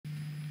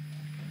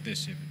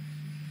this evening.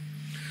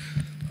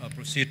 I'll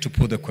proceed to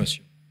put the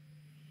question.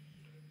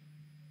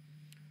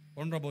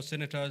 Honorable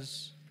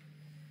Senators,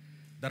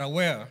 that are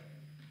aware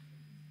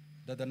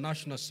that the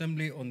National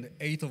Assembly on the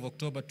 8th of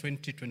October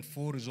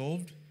 2024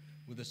 resolved,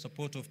 with the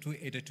support of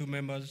 282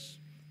 members,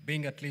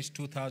 being at least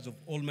 2/3 of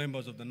all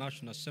members of the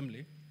National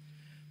Assembly,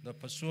 that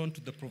pursuant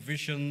to the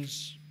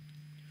provisions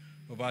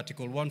of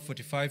Article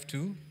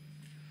 145(2),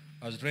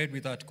 as read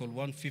with Article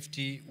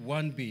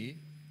 151(b)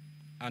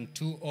 and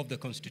 2 of the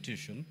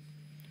Constitution,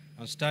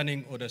 and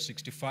Standing Order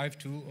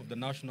 65(2) of the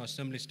National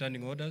Assembly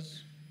Standing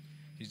Orders,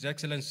 His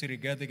Excellency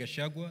Rigathe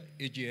Gachagua,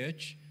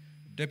 EGH,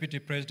 Deputy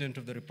President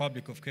of the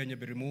Republic of Kenya,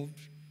 be removed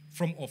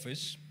from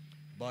office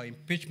by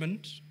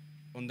impeachment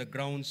on the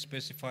grounds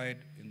specified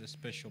in the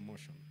special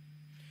motion.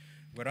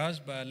 Whereas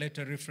by a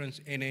letter reference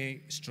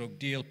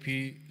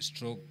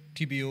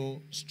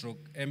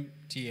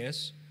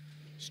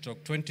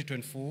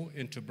NA/DLP/TBO/MTS/2024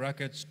 into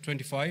brackets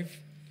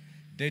 25,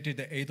 dated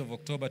the 8th of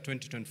October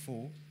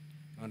 2024,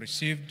 and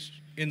received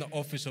in the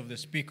office of the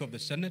Speaker of the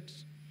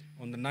Senate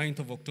on the 9th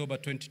of October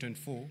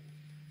 2024,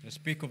 the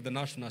Speaker of the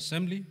National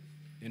Assembly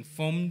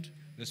informed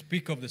the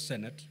Speaker of the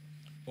Senate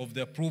of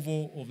the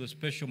approval of the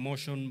special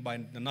motion by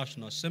the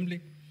National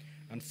Assembly,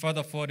 and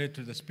further forwarded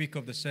to the Speaker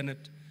of the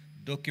Senate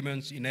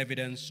documents in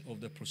evidence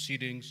of the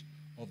proceedings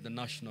of the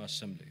National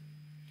Assembly.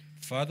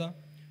 Further,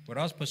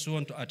 whereas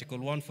pursuant to Article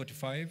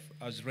 145,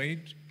 as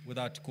read with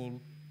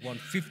Article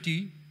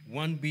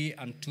 150(1)(b)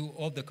 and 2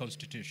 of the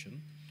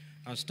Constitution,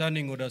 and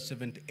Standing Orders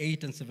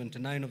 78 and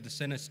 79 of the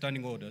Senate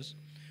Standing Orders,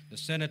 the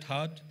Senate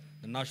heard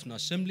the National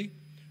Assembly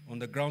on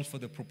the grounds for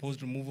the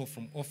proposed removal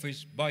from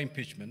office by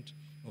impeachment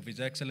of His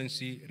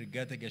Excellency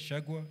Rigathe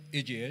Gachagua,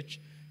 EGH,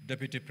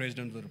 Deputy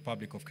President of the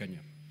Republic of Kenya.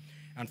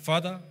 And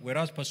further,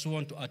 whereas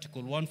pursuant to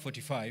Article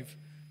 145,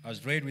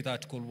 as read with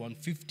Article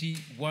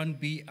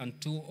 150(1)(b) and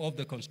 2 of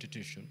the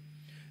Constitution,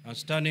 and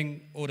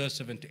Standing Orders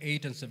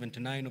 78 and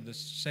 79 of the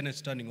Senate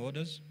Standing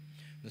Orders,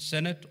 the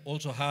Senate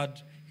also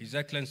heard His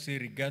Excellency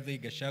Rigathe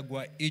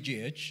Gachagua,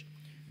 EGH,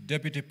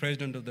 Deputy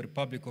President of the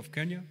Republic of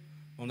Kenya,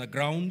 on the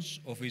grounds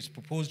of his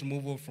proposed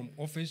removal from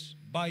office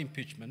by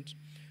impeachment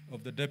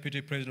of the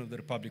Deputy President of the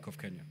Republic of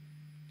Kenya.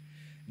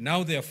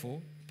 Now,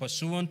 therefore,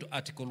 pursuant to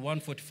Article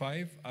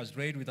 145, as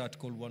read with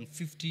Article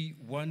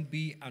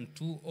 150(1)(b) and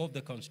 2 of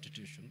the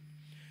Constitution,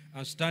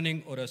 and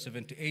Standing Order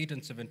 78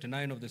 and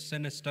 79 of the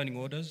Senate Standing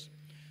Orders,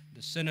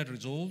 the Senate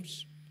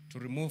resolves to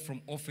remove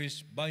from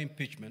office by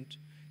impeachment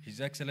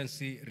His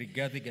Excellency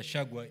Rigathe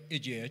Gachagua,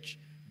 EGH,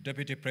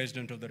 Deputy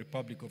President of the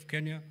Republic of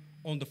Kenya,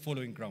 on the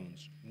following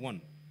grounds.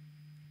 1.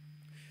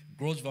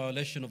 Gross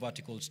violation of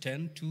Articles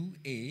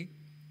 10(2)(a),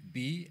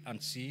 (b),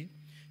 and (c),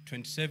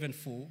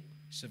 27(4),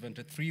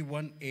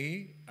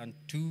 73(1)(a) and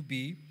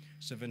 2(b),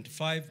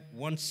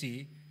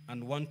 75(1)(c),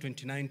 and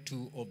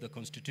 129(2) of the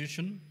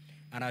Constitution,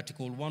 and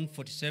Article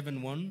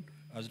 147(1)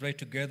 as read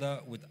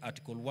together with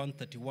Article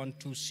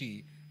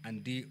 131(2)(c)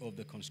 and (d) of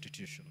the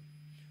Constitution.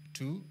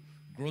 2.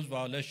 Gross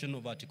violation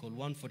of Article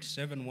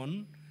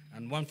 147(1)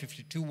 and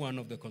 152(1)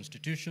 of the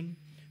Constitution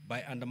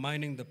by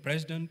undermining the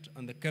President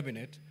and the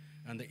Cabinet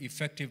and the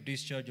effective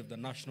discharge of the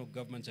national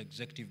government's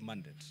executive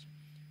mandates.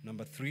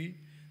 Number 3,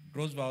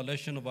 gross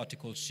violation of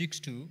Article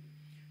 6(2),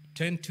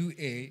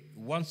 10(2)(a),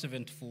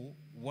 174,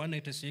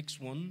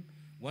 186(1),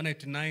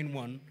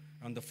 189(1),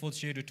 and the fourth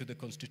schedule to the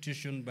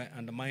Constitution by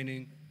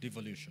undermining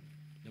devolution.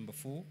 Number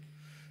 4,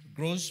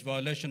 gross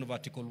violation of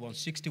Article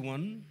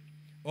 161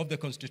 of the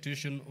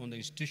Constitution on the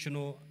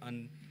institutional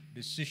and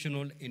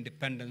decisional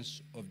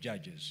independence of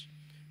judges.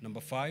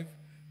 Number 5,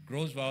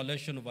 gross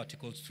violation of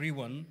Articles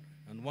 3(1)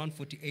 and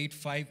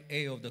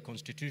 148(5)(a) of the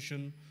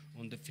Constitution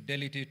on the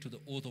fidelity to the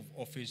oath of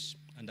office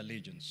and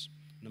allegiance.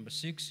 Number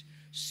 6,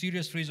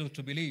 serious reasons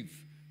to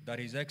believe that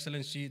His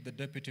Excellency the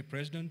Deputy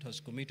President has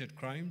committed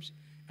crimes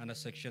under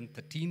Section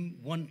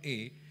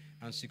 13(1)(a)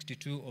 and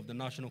 62 of the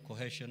National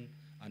Cohesion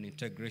and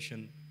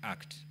Integration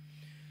Act.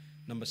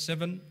 Number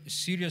 7,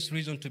 serious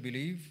reason to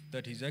believe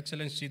that His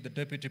Excellency the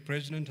Deputy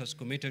President has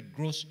committed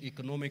gross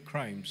economic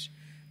crimes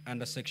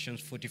under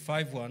Sections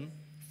 45(1),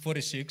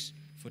 46,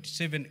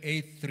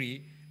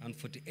 47(a)(3), and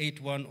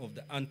 48(1) of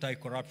the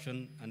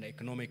Anti-Corruption and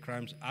Economic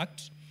Crimes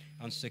Act,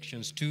 and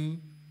Sections 2,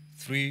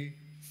 3,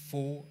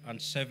 4,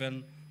 and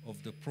 7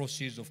 of the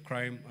Proceeds of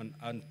Crime and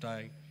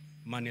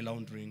Anti-Money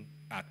Laundering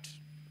Act.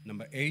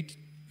 Number 8,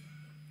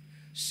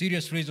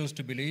 serious reasons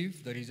to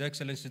believe that His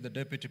Excellency the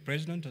Deputy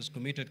President has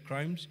committed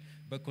crimes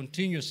by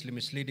continuously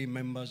misleading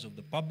members of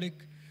the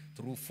public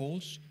through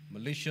false,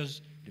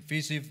 malicious,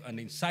 divisive, and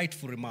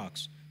insightful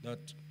remarks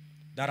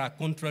that are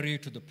contrary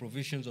to the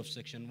provisions of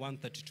Section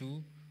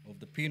 132 of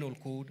the Penal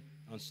Code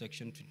and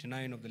Section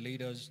 29 of the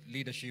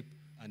Leadership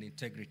and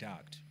Integrity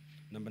Act.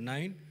 Number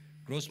 9,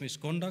 gross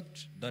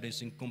misconduct that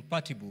is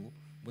incompatible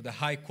with the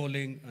high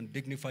calling and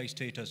dignified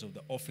status of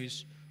the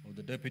office of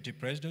the Deputy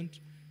President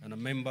and a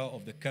member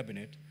of the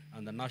Cabinet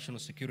and the National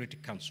Security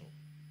Council.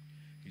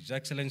 His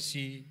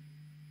Excellency,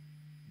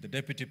 the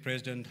Deputy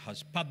President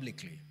has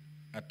publicly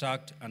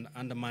attacked and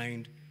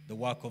undermined the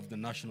work of the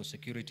National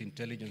Security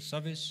Intelligence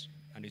Service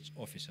and its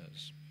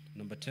officers.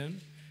 Number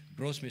 10,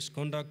 gross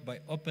misconduct by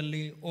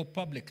openly or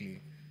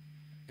publicly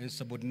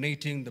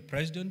insubordinating the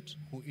president,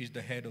 who is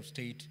the head of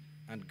state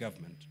and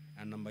government.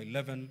 And number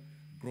 11,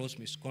 gross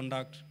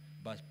misconduct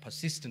by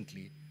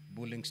persistently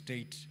bullying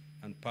state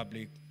and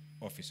public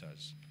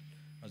officers.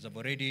 As I've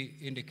already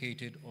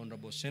indicated,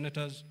 honorable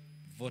senators,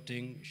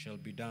 voting shall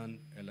be done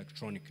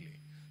electronically.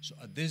 So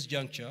at this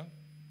juncture,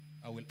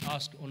 I will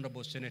ask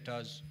honorable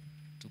senators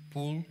to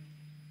pull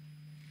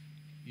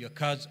your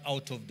cards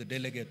out of the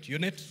delegate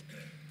unit.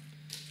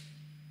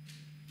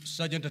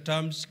 Sergeant at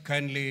Arms,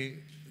 kindly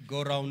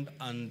go around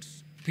and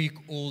pick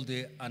all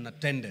the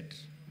unattended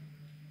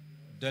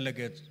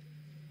delegate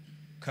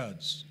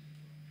cards.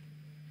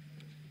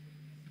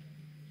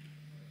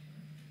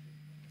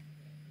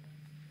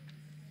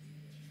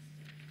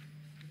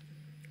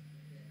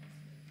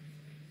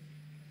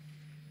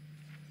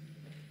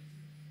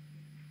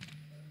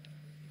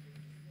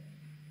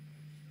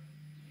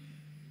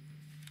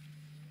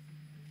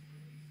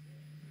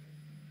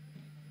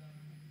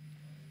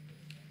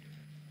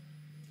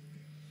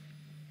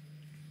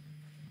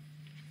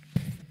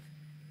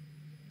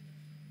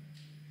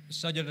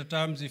 Sergeant at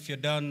Arms, if you're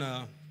done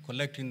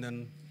collecting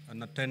the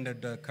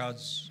unattended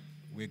cards,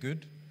 we're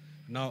good.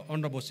 Now,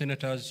 honorable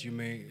senators, you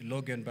may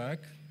log in back.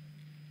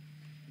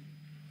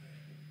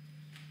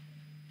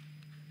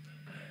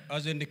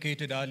 As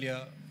indicated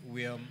earlier,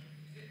 we'll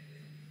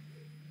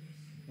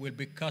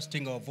be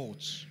casting our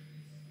votes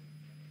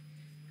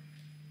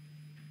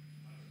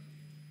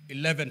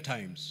 11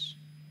 times.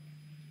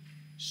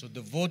 So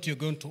the vote you're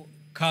going to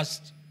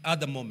cast at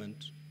the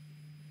moment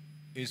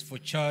is for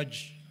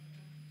charge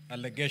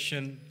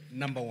allegation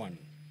number 1,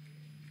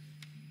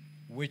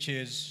 which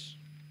is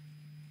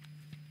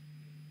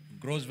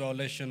gross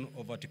violation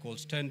of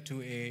Articles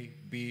 10(2)(a),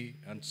 B,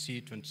 and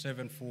C,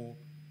 27(4).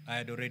 I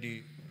had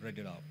already read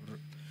it out.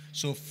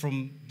 So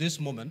from this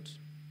moment,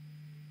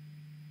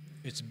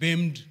 it's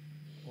beamed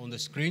on the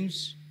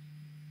screens.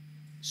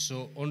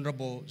 So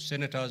honorable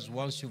senators,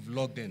 once you've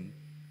logged in,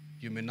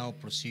 you may now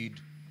proceed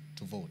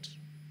to vote.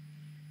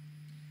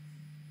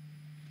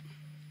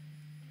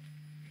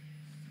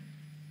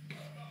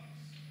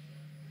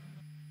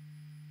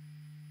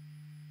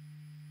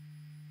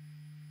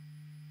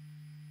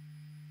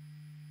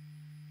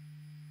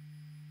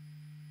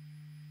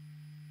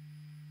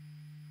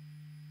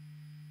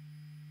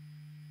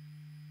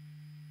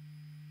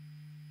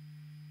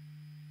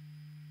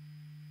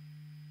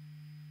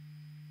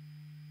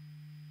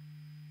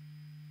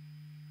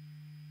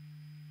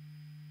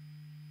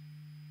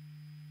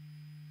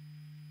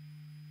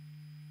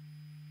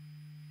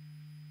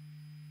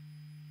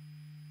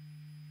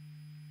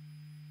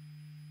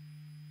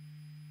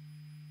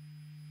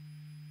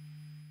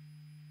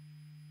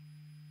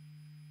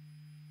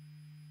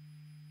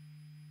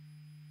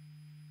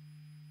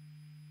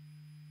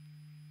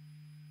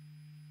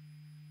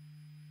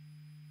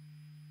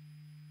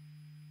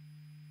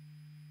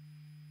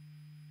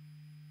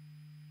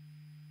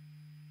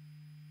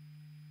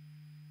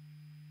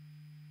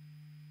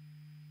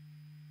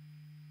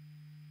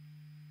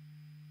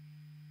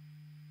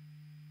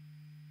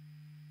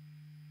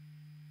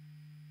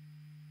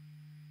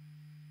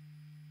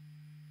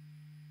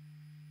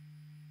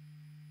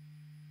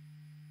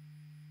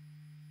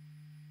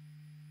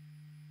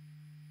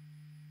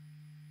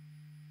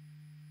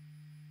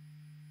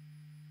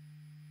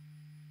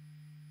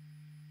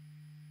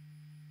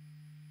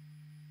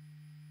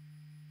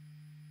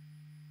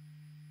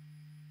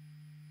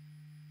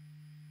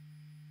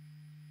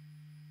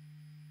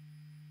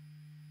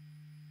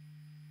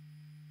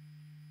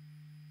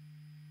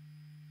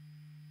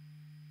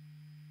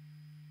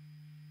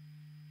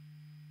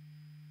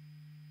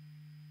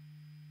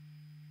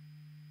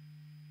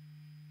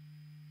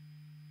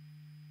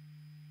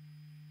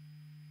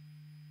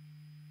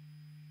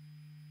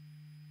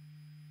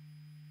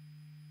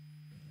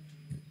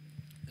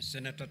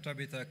 Senator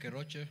Tabitha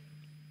Keroche,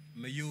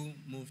 may you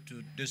move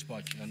to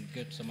dispatch and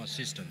get some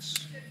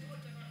assistance.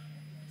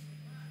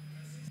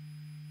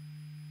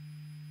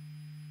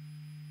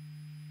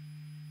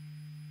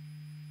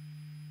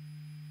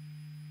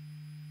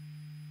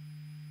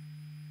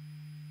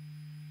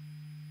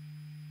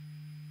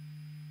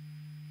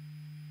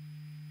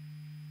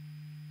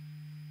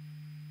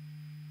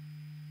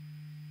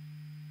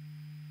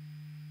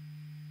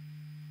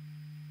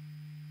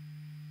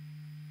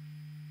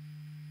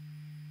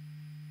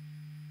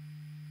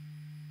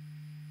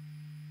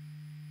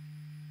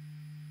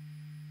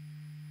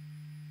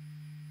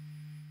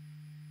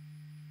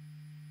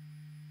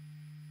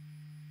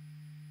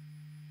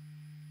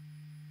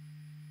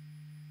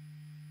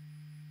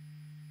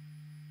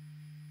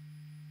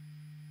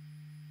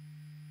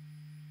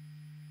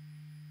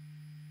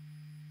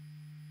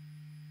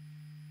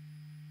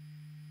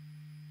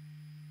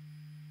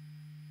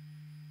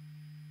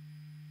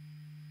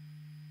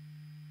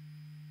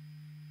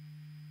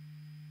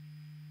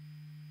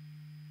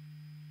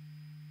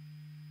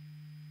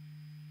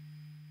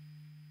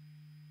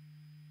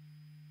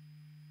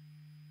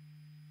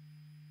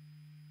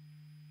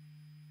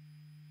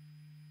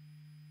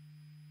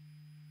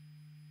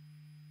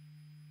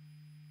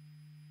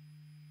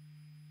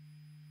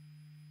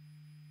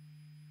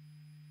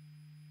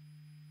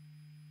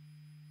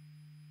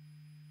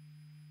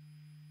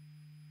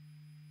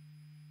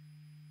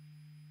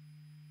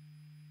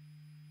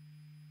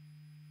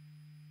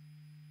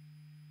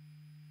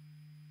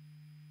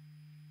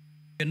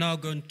 We're now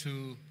going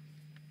to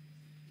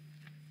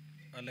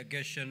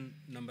allegation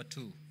number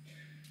 2.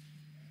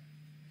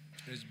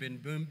 It's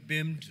been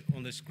beamed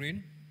on the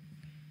screen.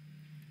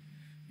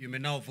 You may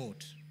now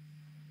vote.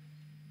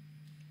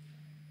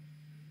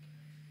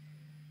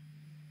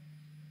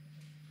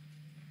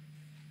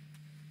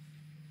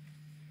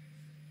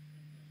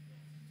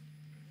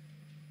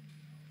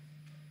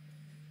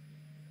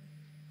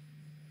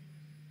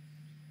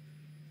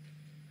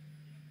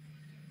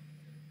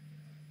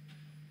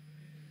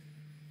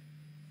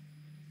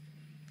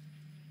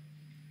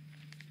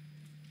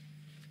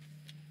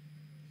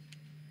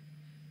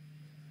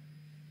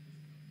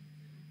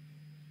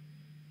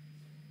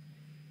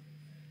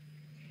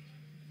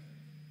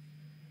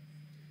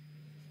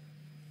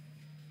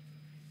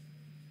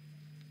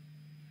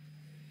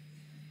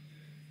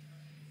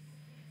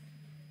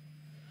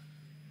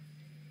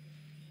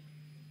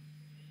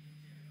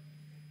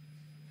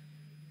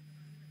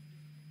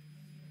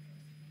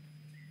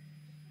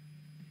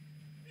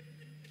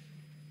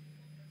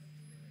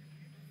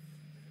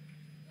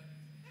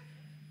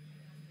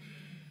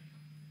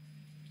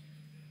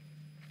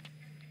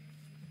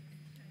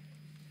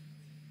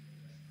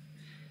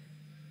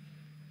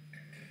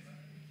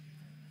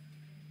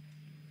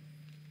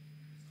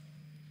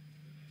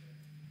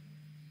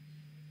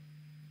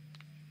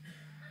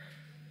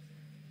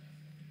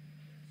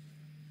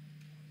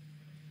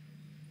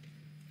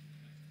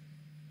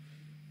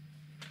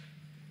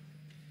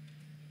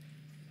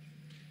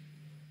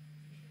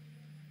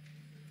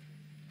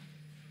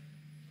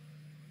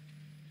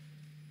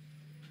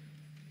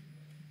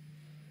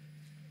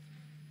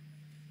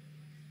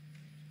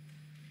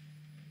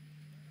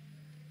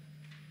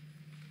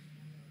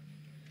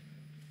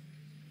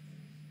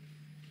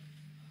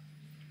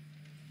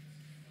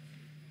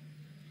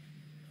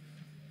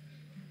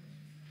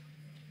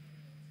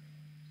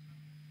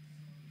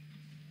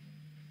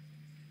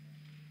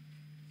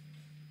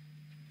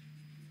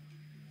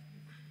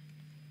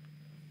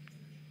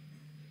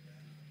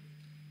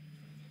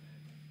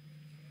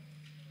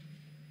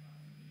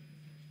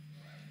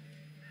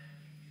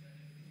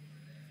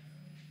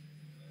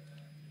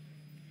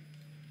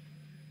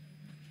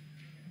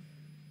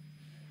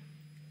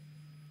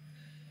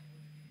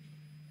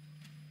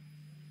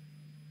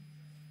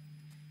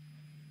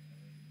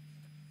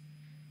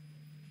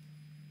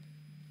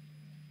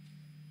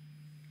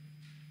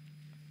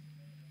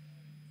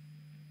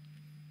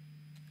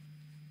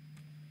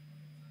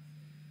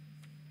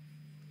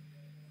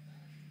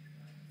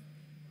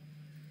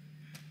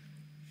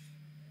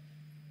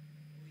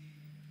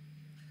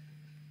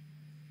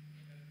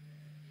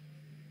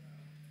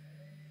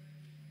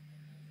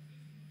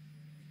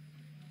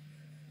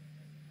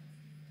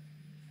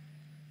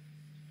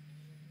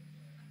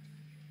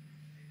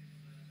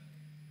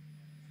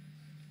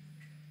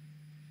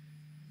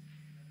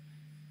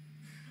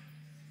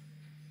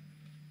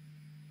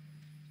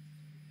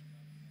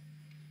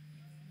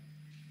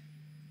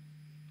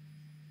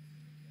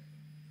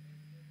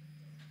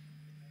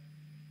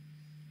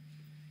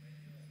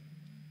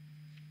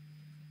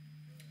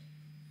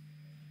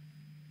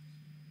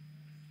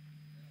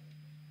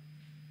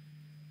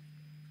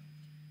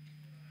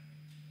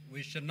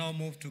 We shall now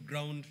move to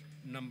ground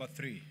number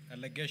 3,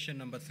 allegation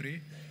number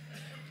 3.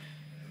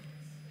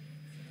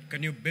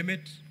 Can you beam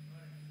it?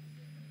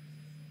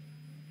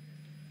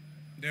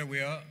 There we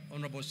are.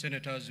 Honorable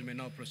Senators, you may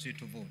now proceed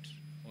to vote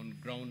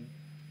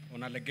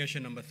on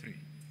allegation number 3.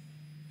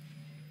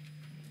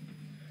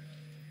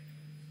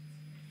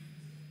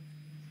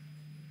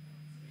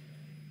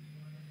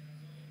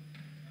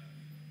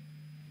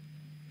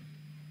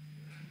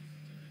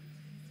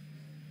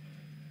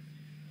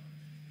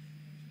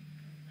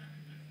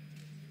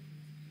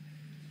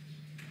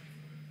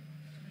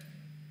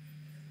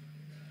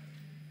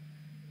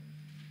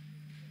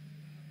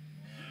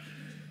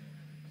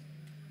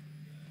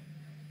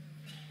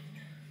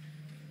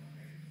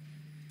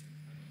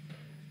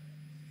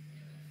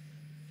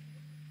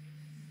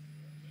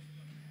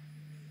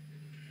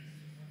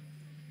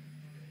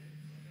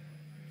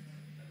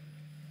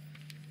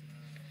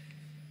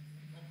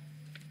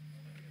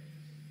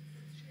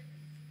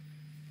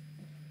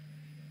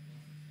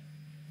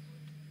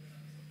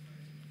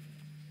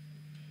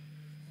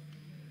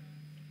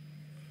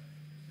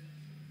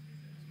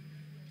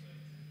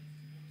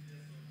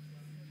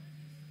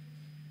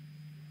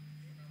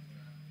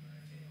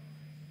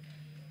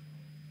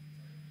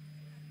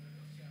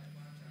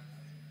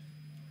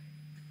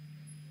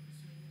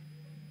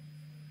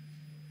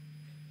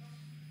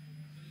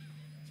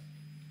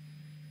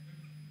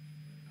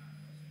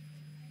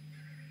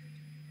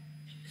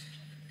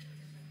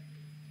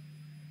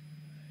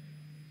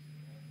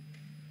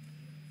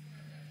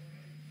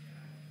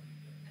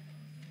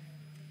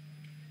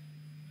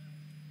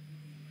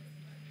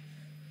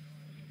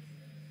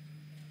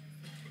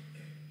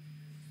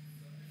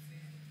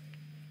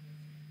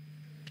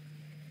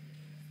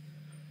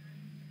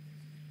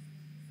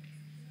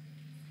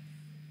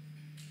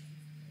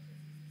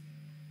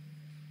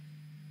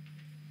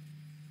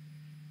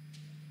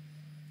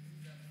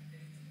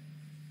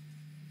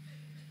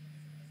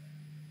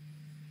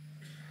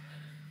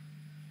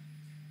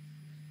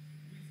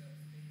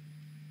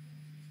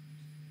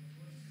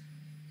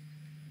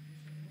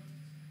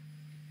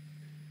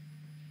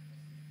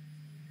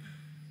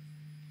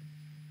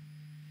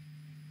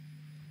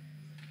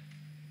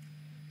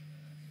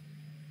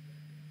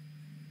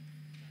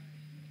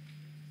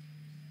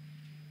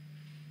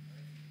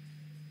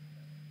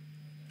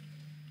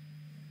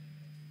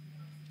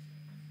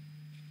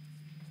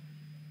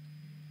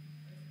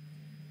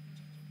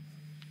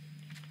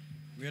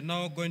 We are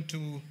now going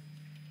to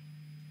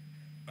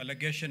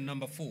allegation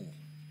number 4.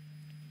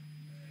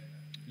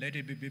 Let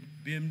it be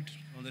beamed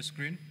on the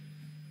screen.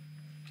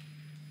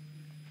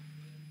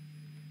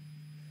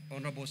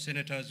 Honorable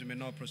Senators, we may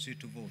now proceed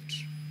to vote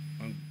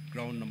on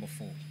ground number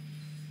 4.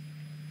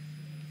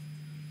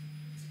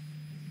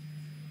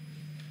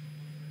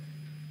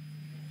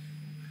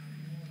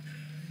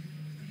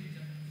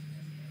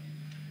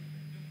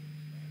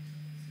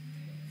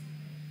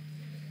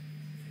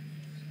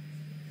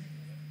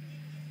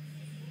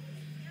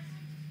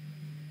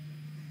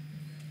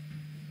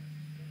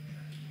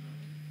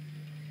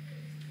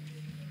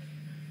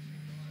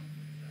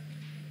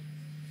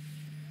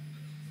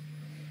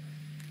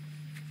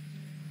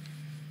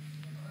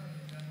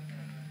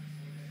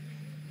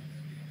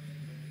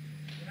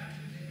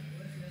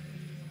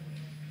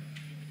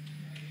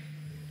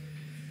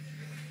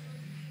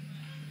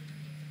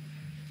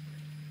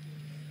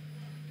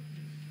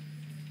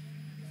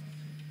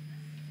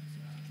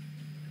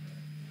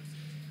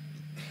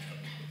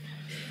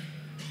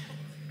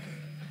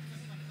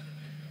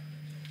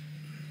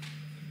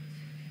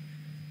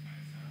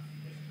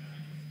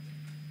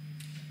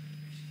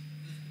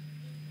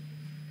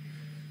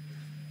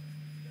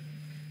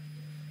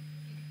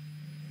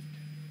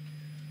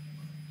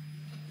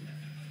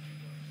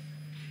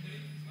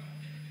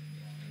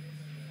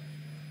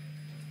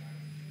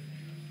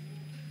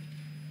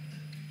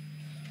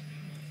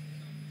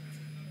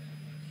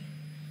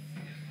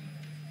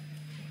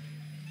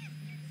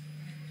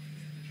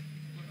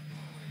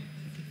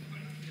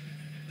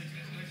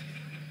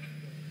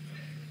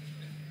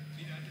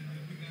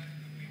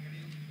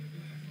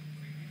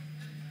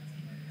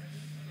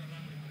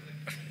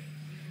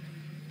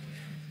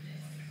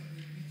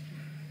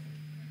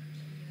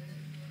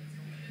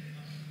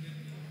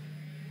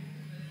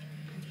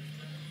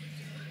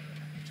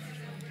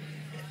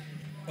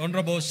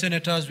 Honorable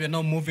Senators, we are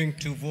now moving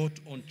to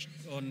vote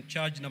on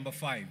charge number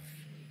 5.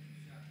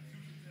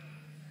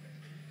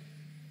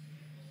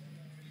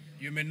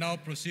 You may now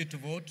proceed to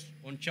vote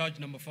on charge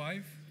number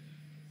 5.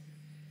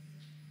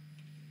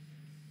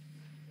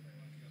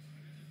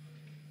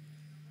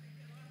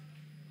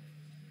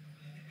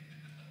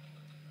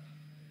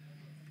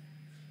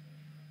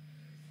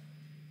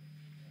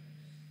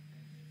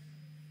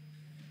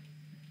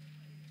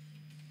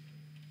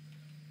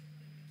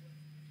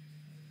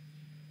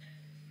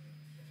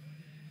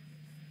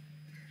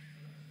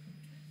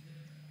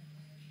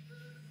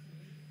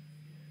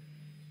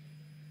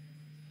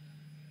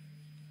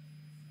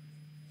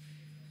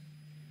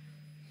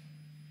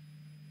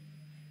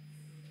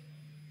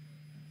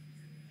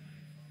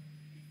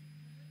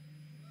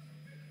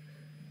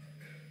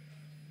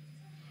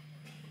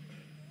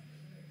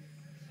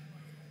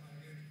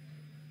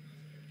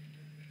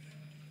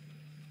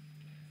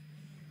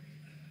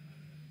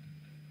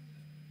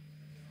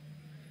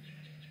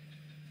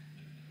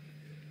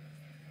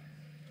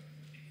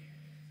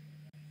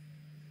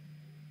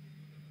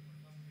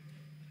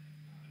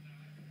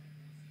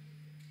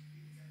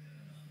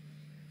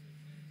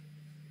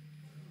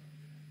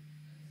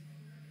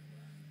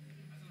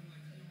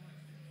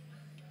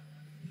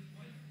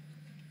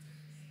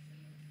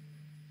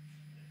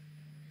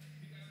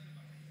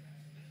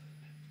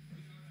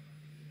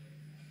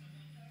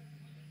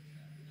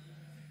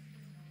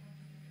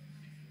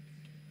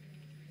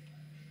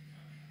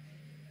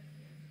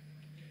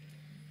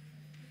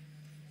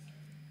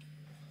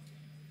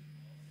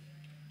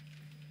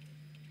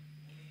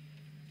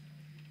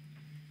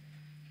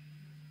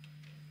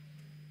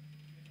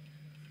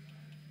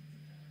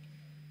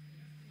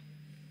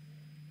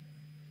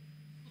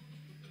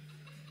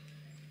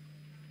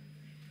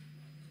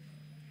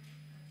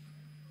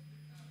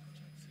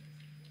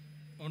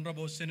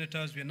 Honorable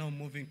Senators, we are now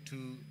moving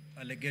to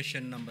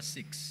allegation number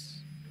 6.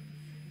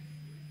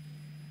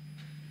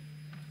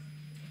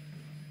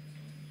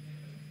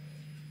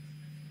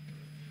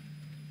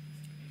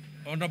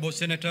 Honorable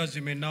Senators,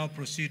 you may now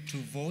proceed to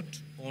vote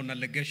on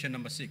allegation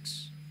number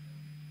 6.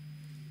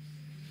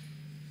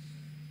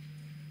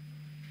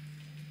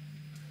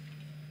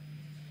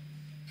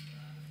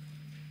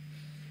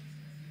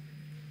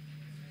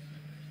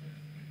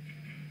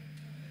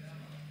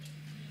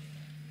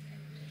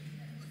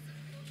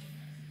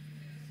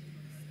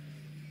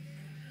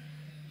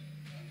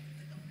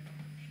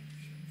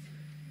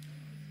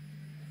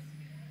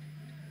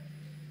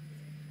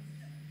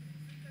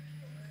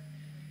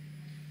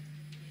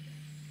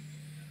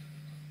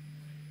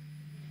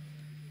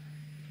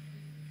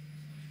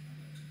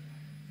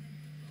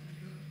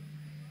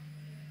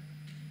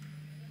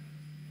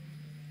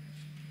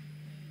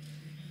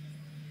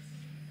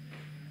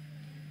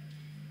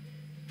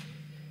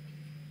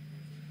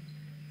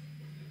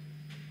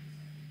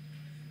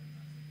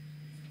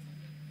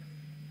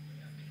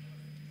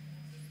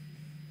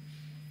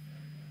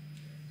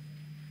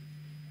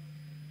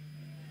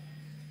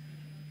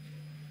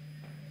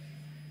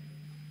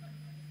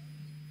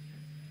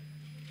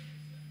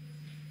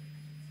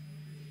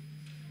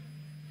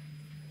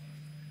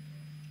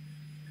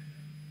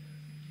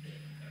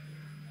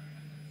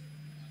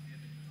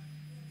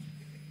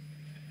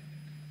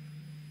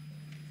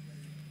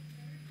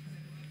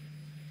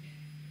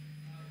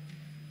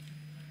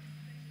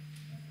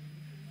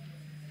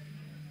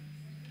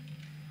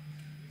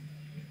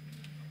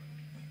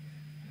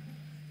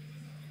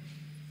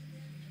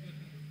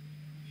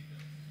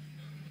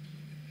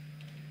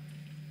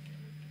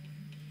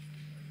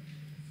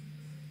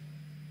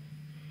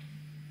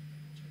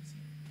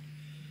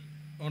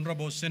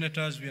 Honorable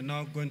Senators, we are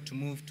now going to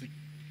move to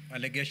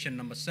allegation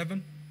number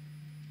 7.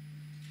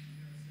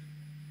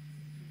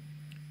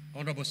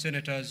 Honorable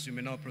Senators, you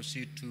may now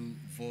proceed to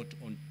vote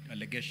on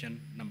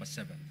allegation number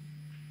 7.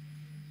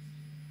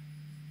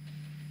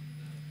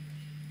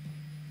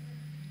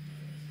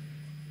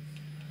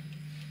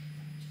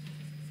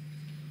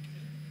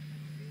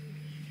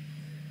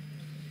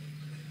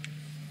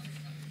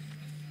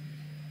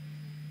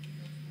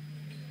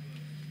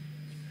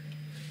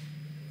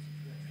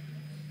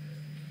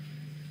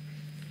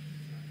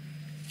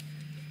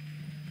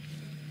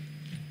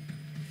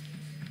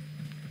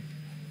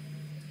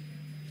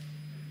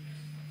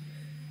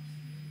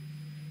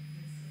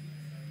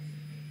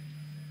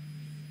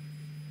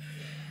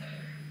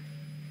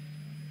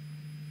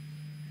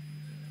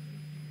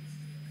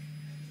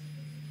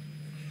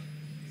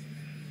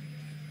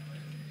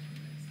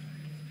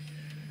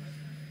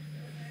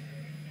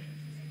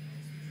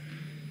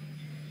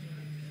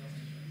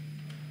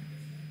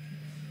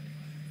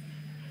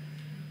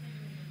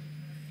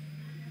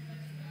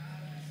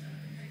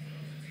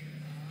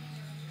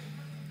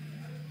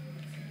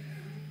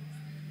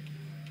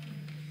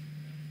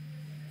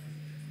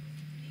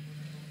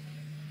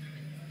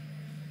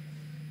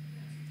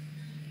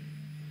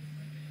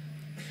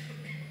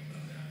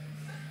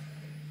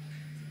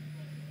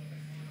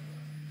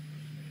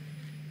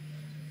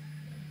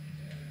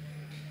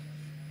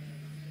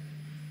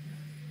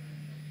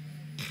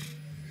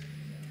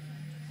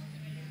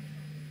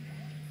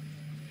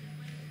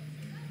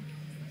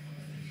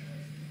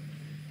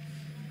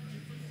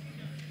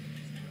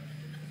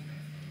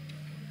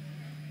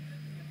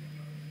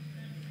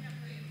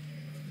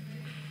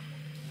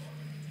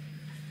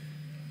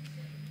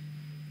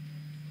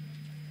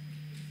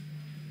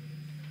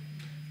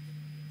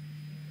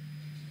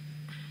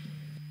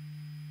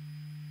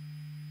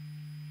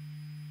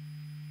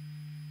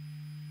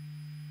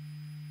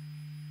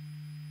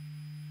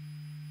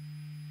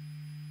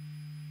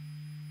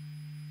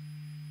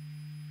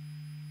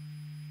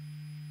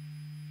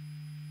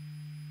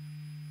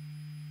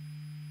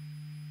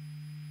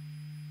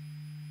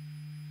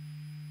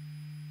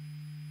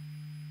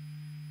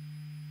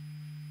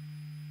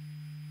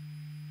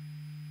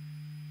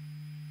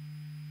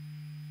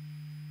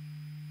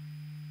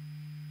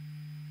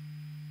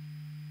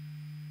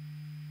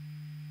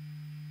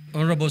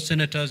 Honorable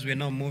Senators, we are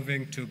now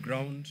moving to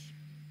ground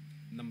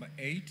number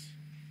 8.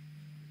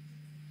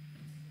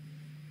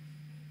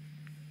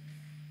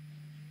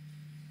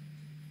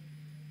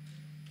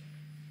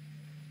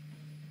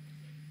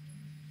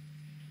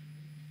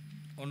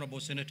 Honorable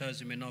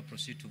Senators, you may now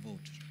proceed to vote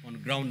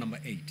on ground number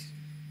 8.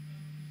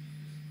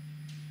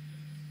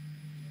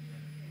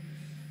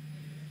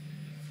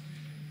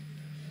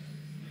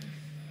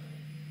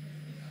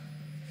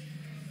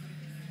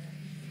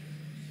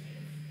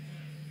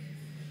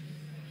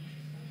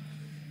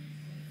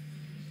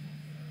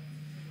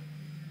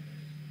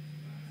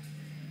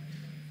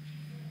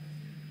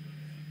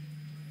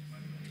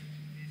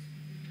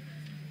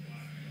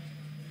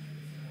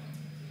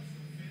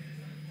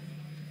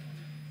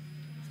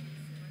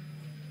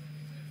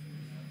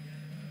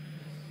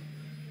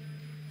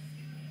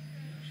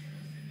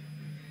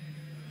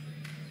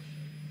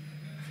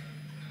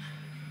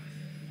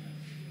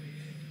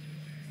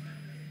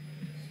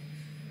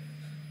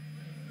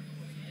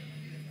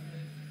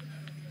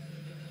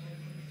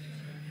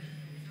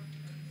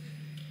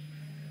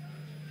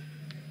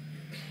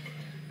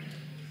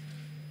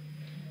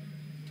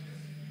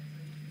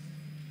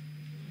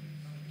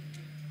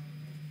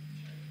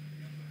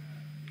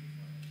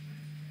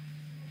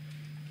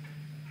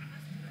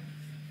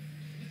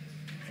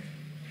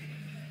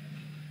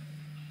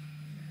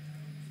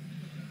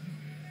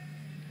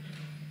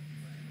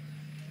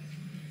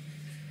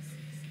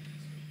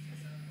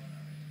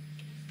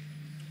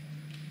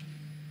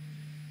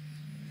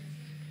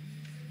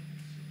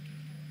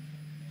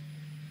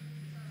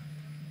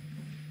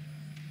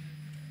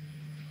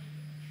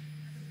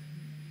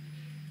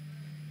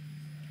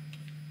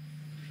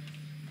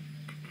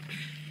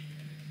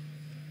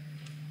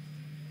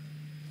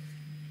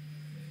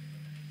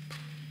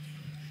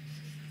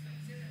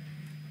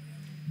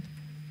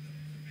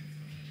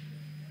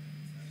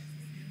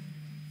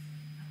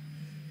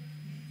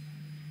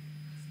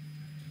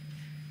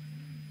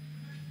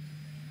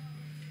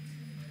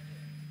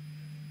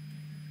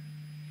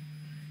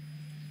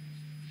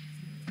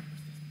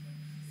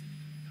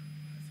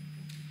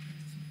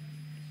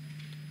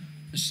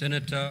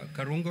 Senator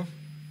Karungo,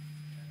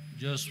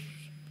 just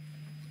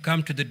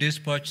come to the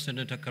dispatch,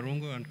 Senator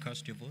Karungo, and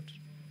cast your vote.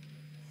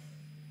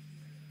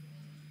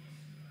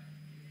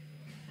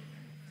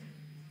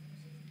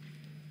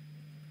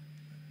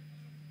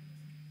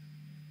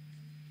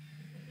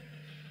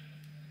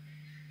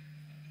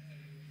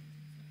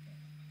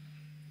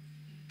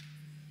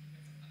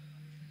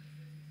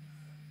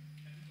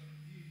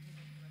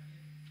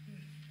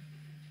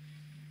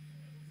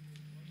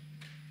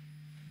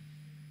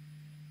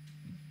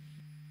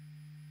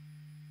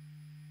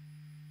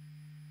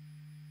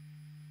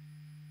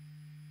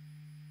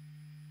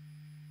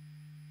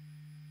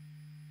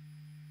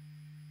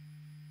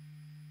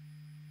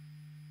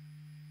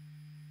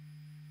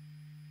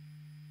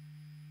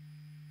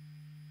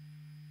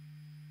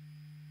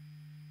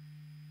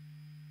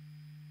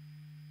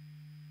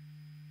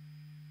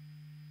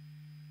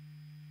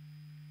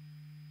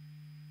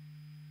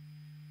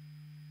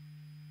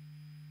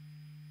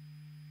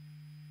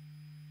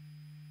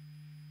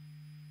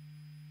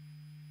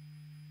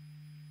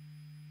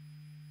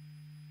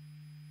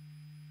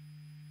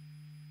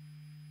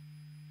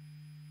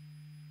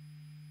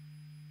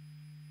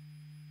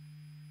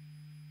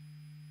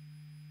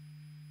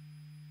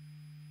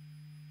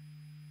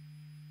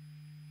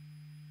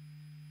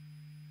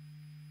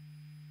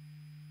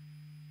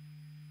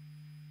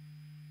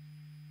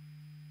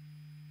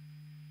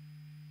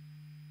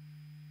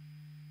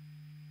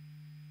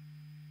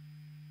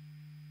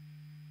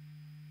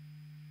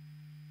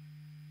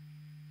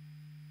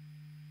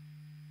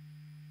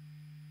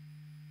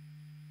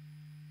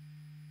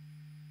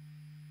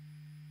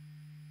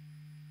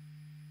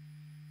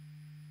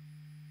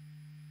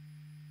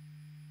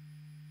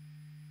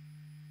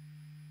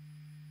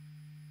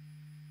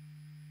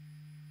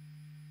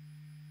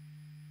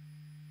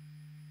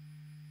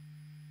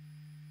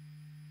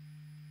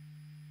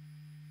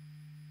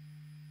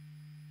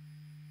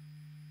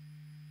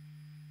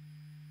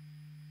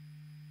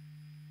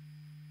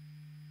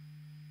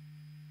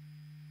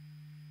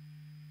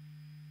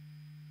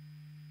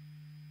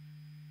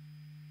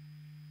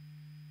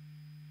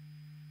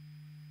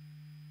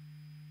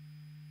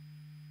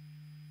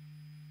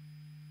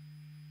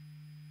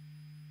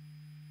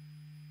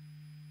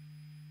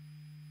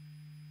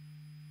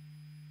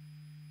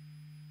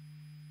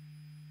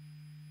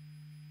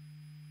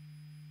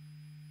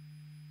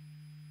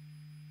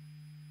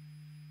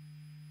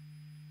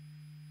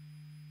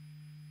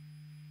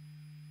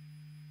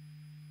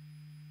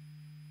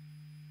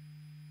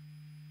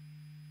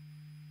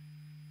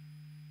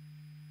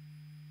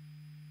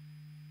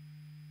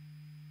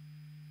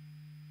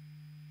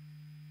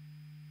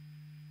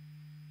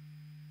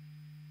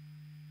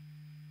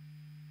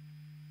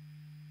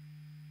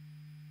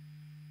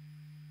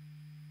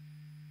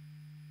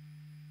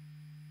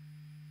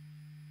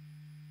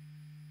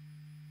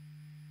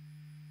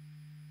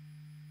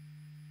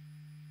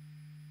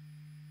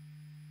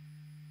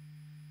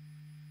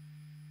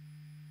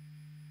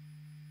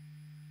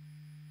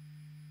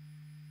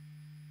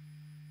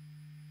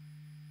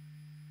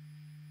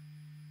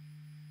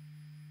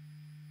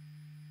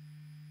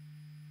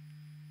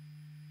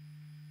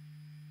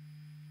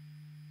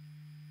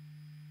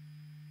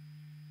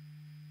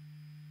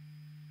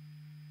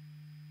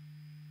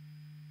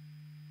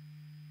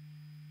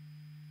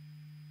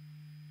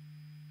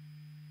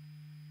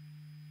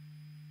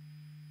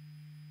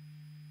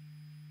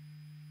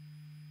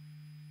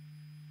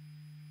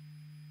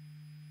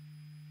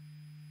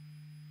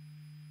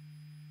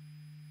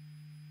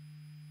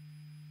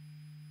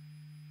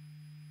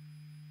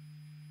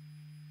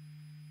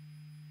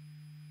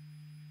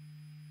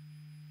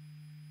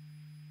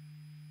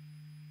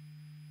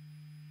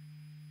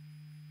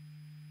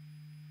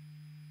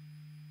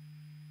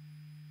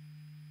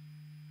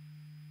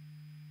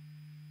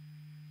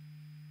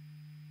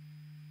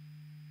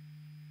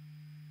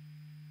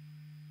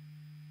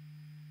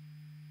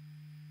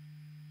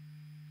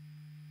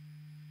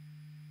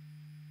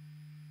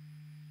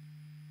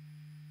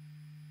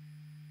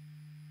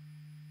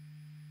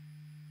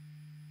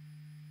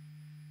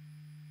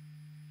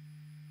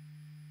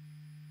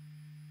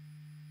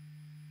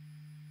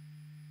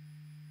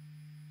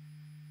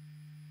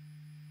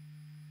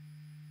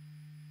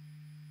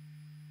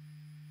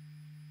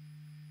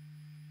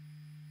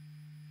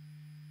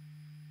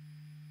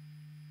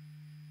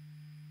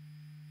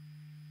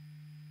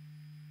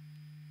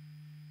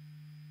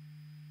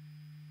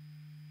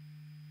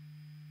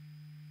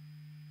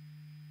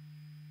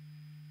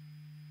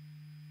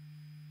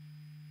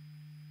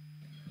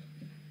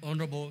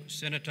 Honorable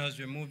Senators,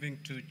 we're moving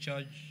to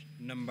charge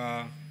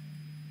number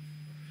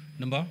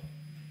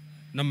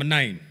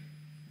 9.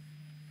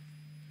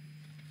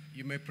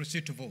 You may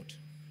proceed to vote.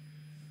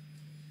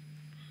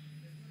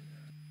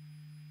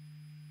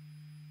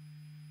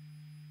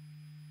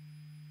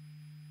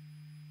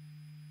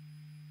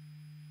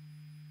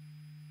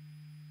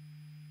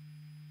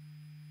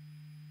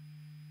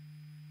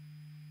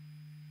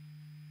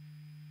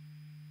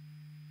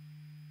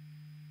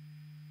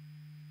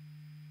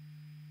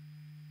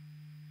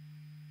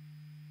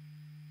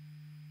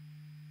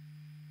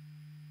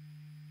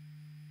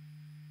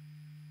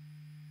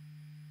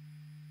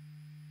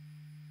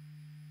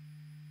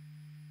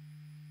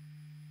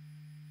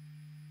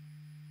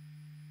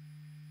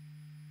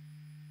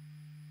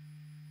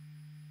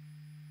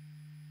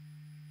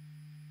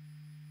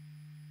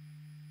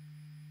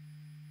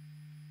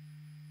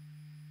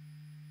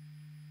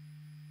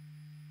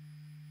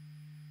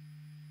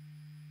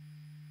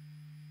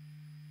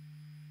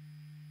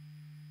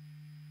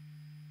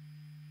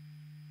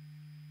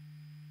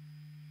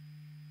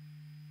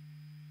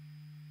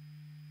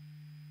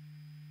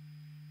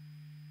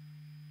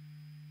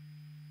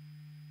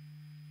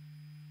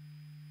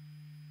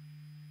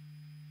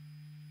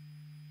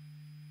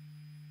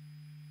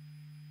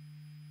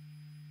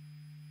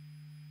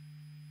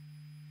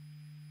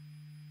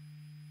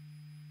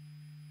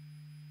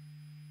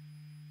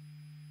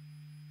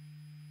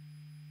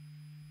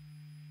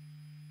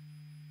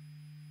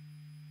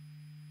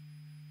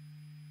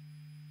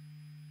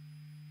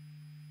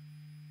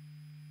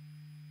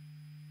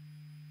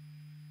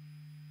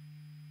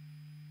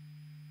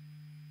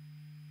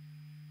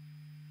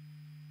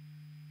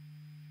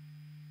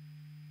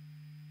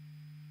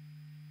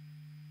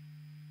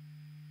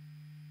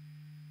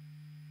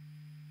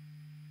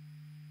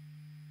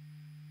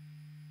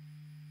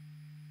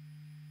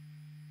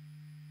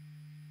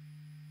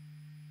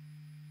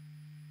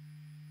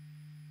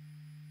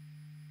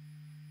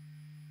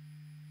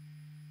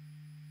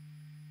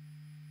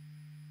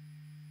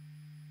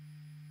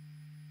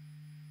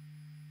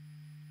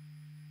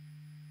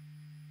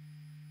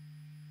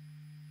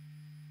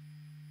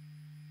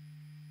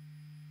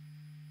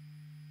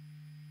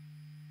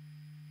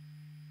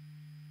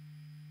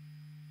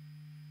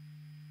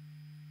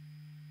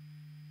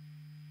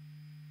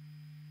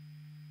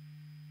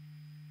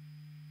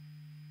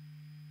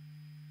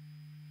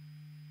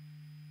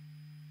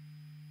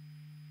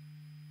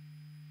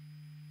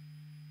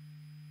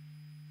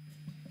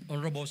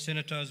 Honorable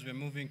Senators, we're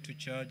moving to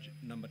charge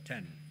number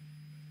 10.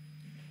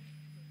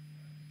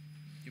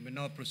 You may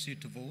now proceed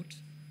to vote.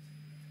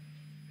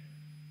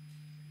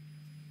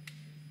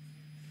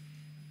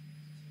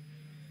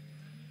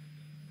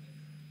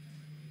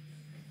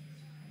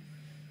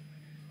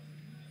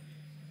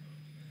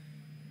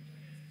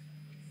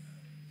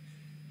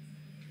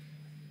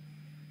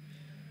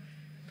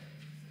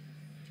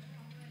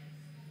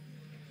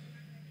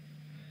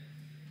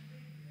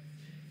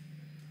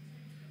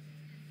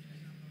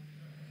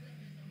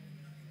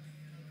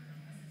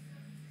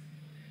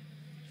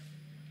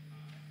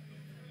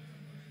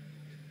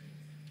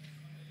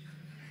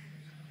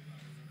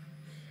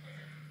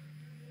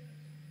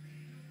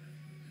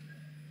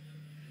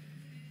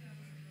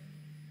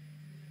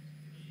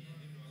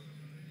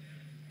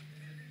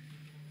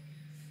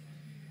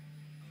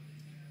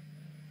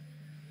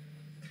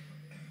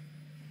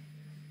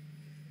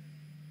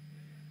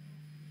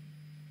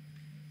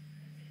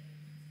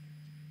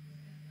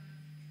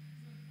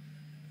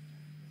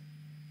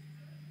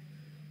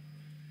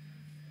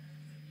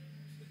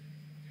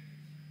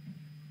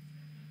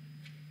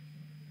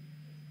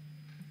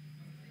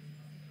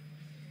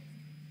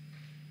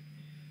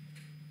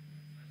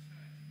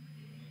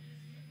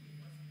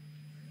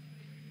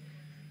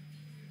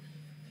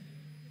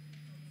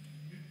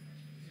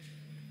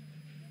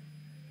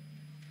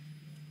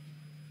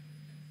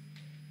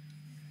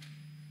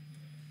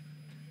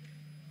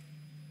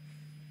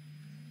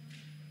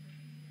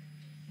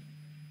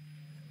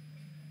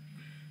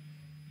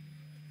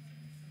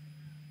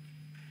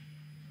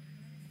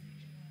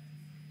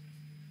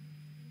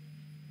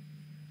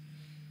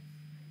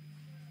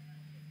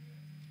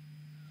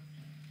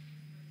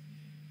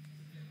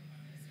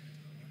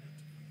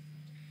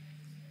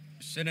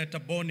 Senator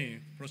Boni,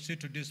 proceed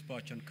to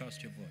dispatch and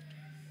cast your vote.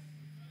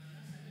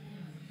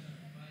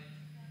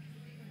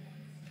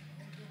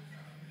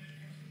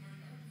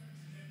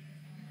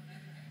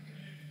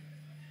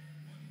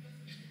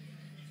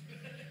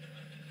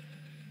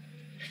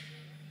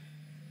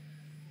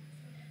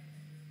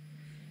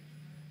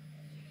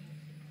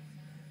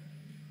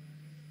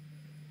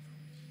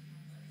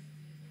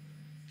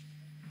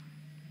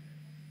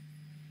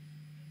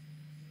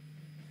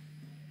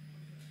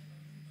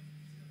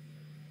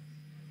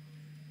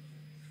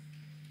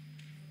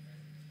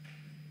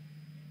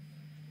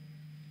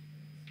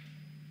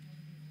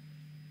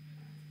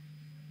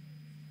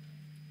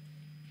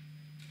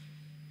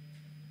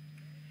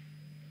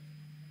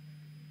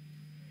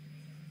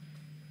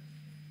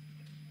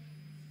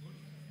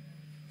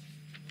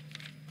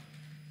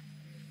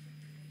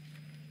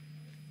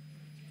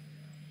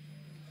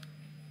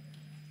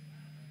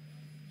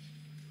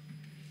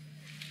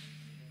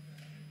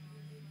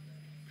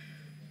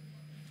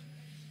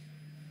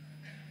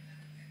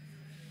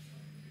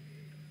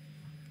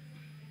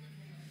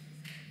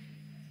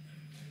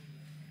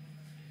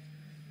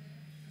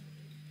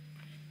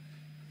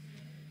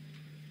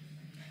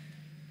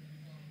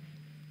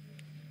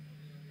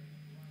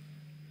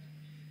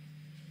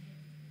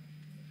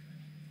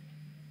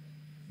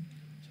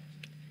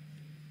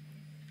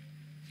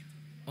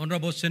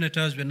 Honorable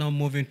Senators, we're now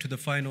moving to the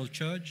final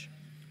charge,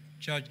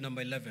 charge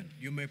number 11.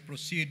 You may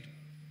proceed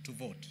to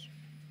vote.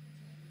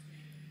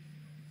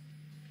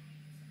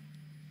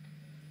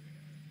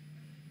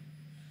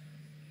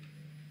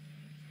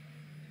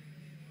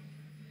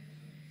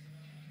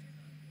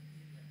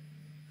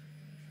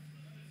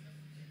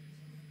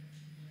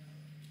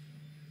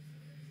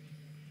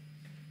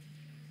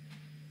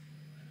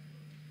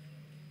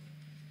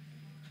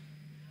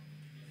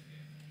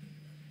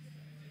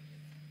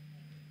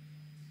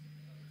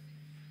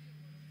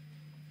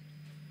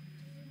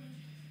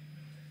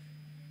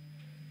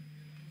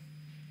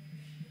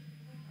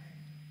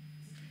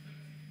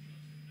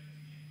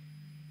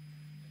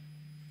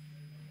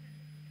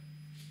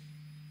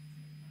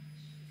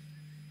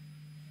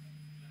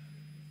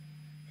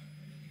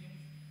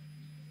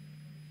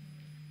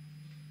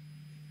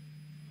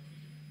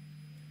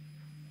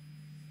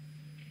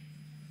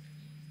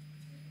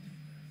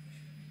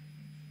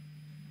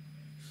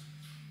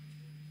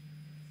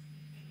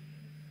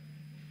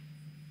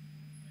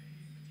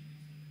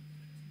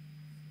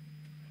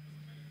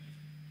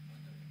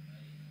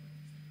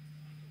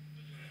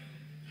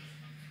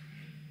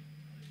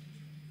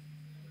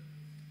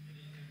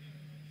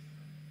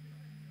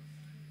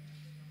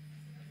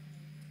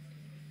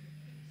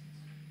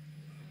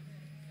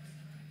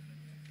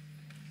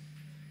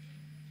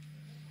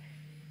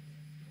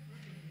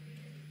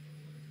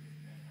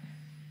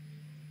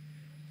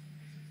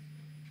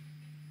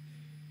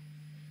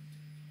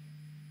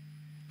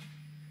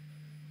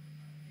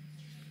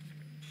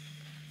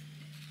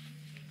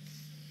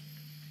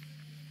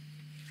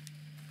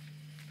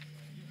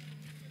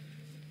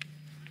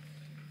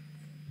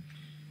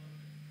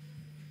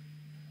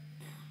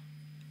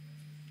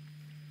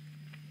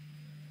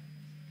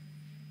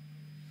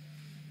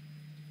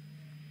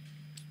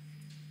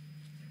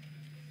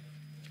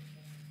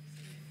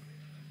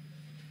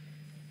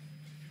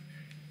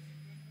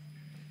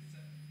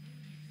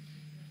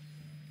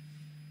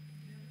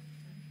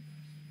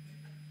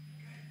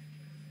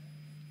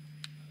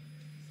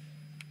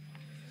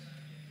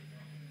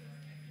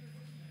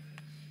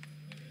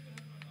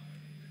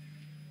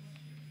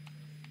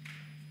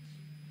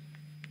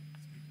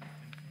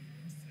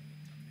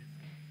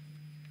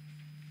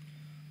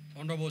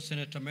 Honorable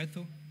Senator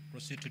Methu,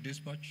 proceed to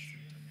dispatch.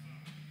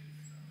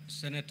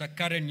 Senator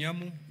Karen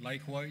Nyamu,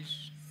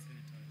 likewise.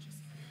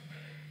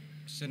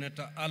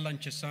 Senator Alan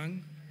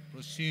Chesang,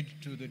 proceed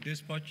to the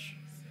dispatch.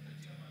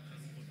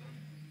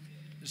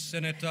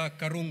 Senator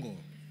Karungo,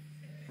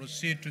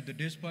 proceed to the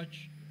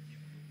dispatch.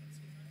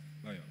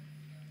 Bayo.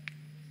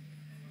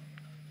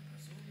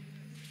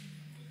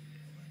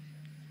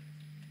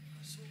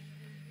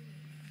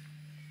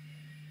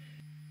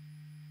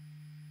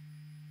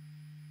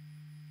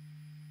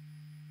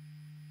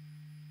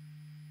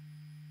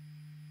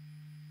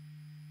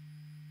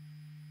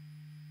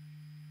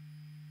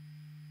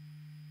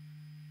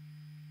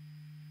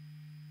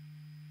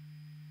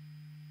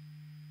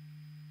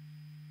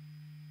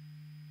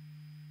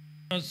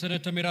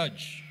 Senator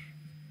Miraj,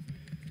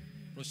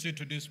 proceed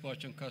to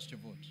dispatch and cast your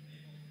vote.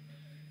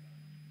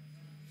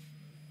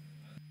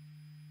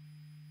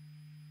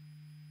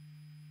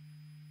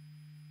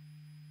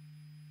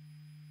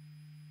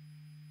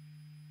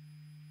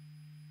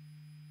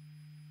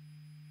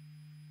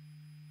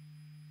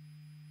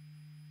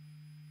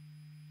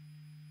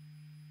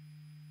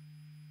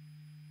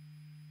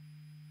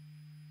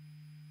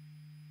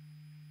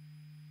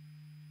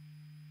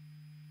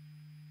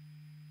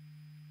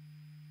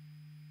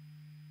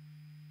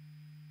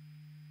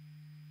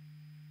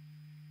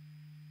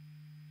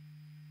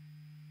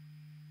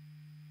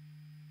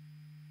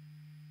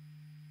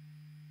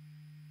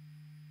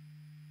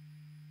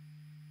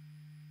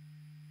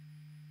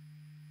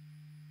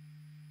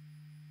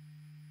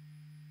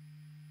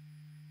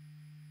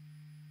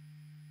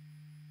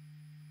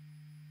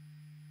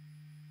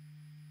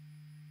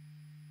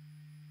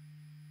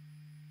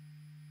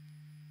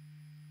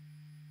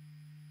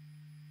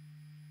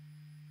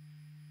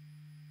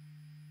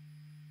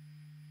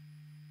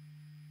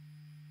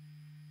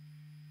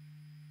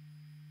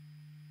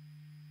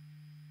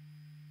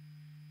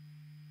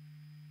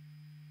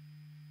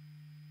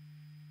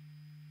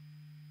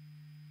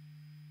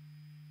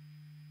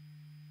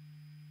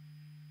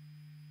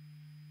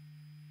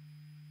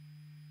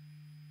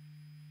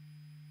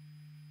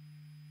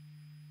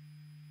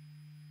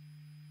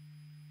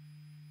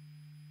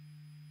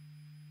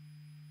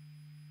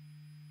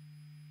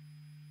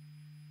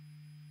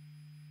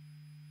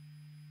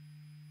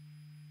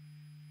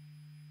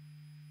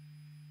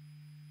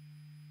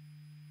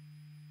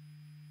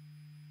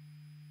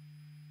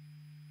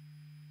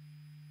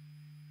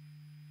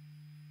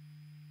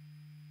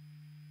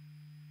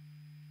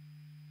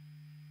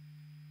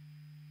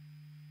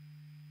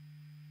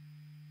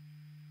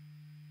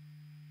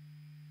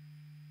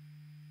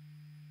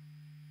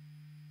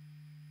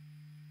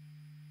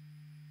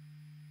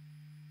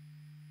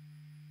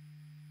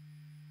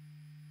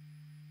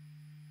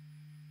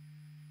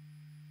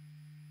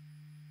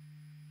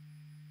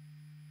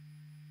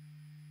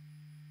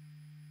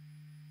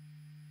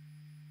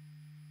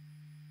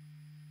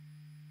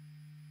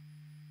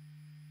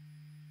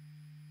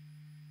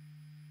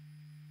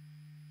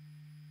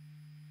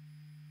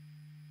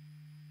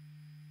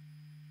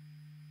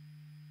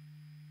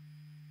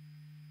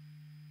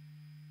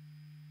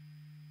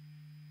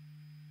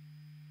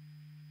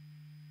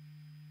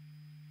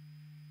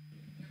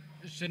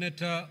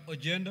 Senator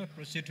Ojenda,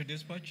 proceed to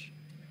dispatch.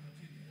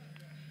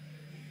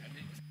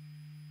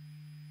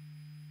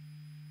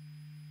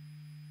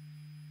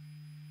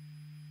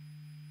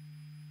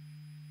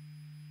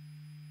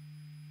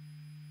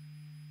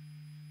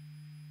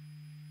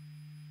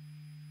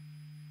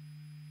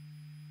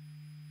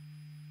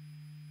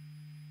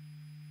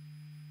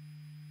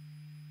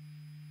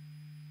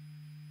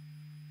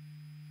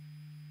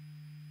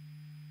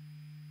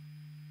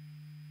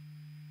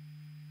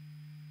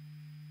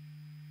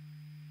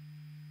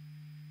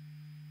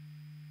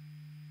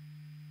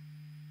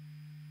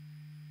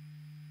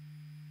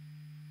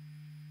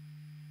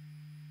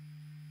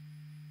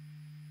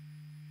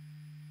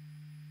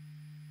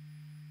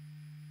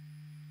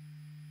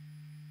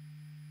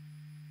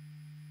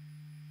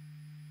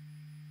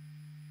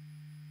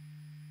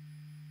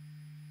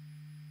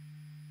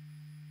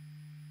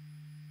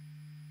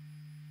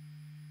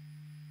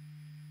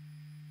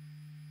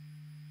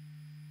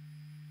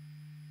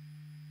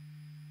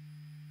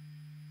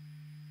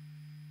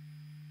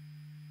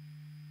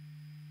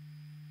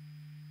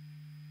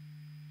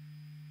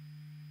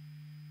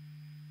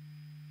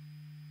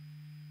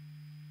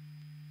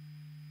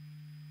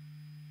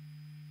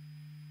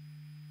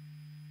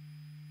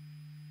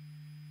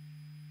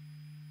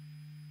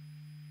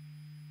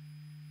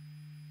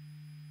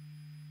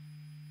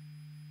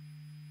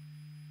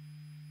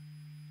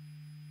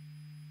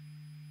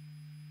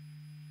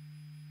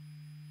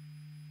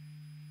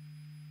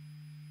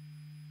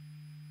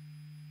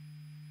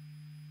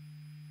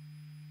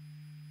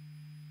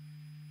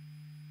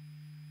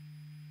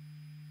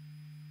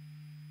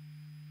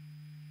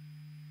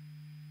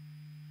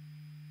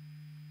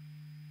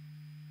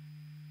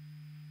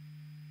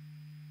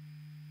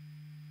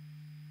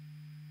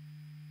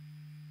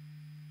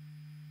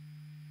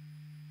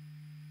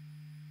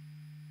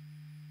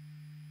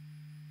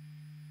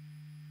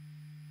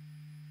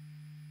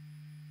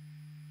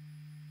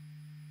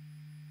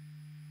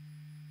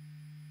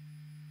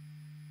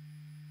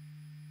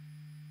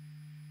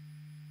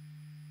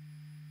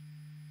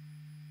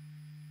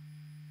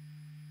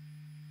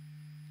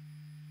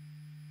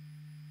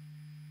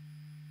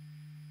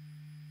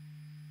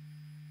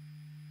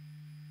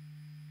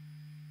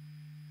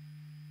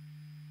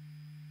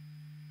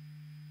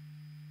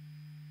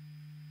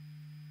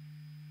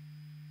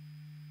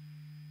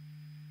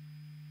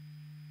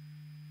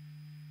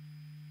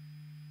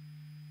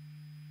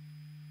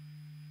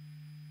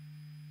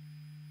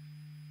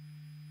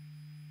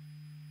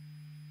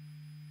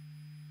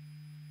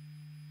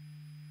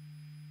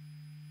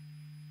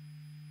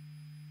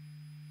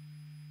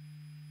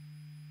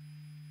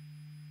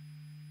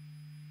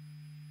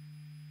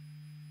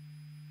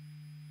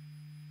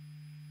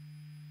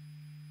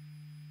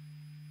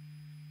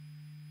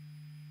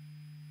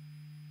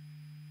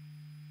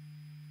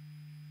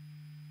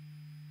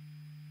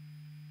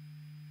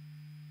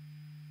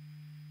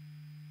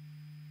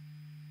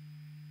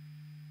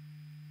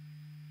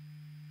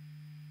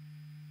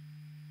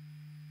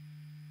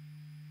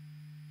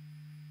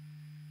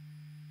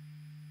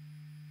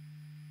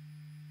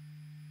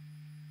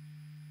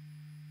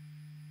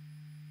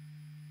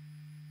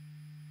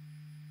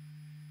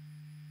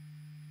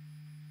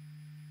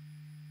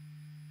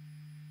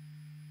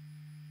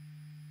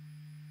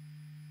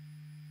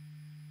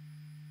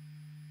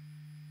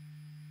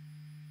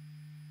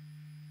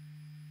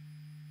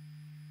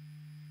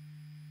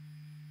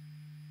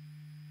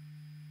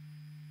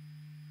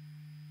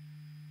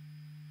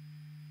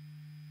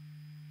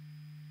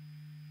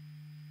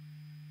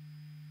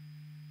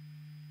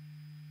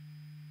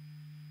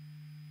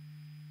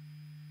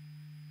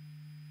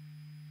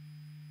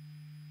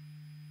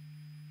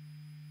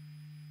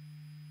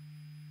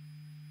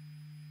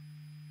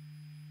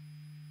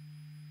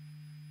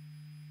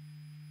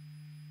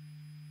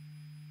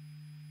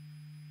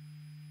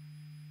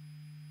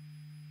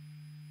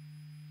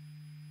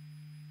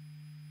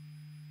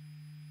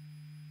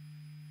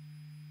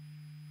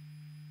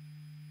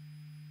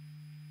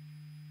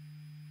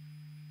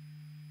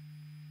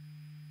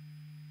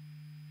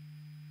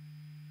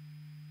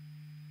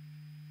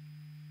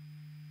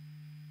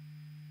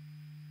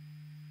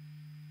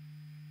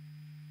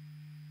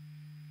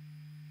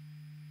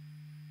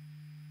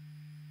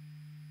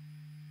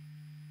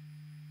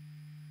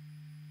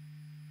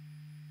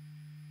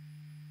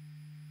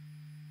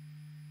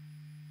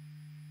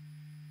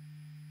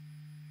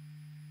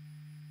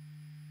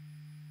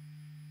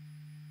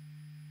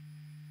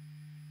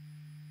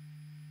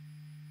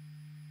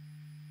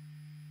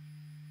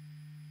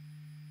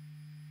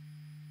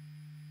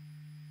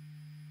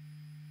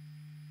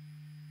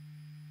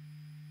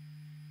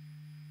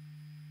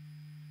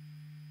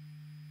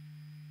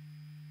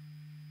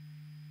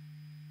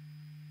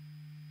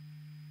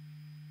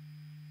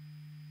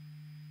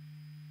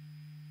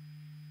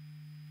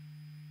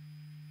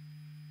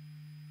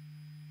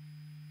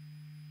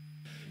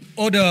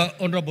 Order,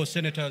 honorable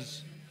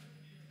senators.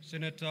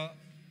 Senator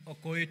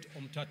Okoit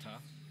Omtata,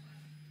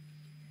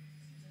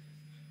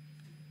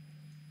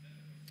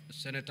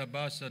 Senator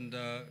Bass, and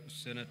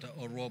Senator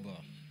Oroba.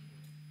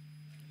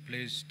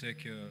 Please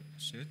take your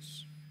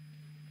seats.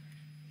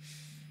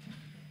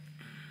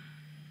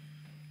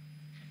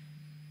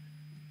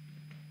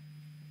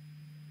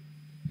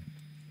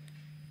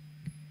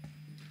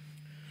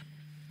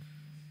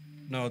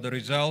 Now, the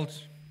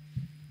result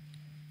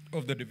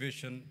of the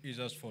division is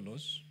as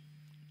follows.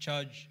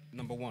 Charge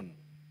number 1,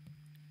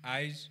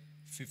 ayes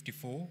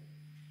 54,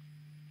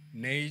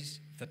 nays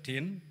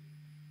 13,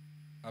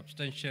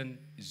 abstention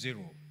 0.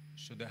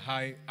 So the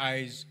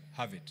ayes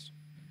have it.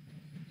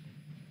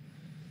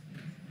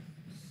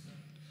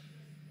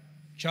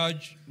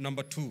 Charge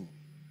number 2,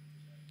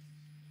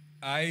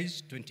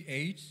 ayes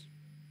 28,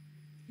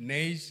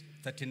 nays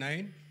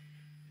 39,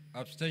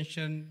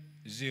 abstention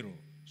 0.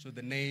 So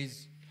the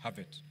nays have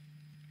it.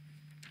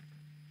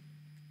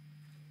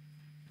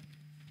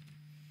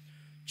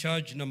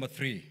 Charge number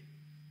 3,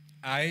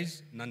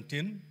 ayes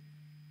 19,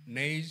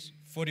 nays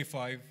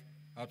 45,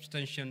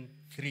 abstention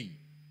 3.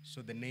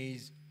 So the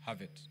nays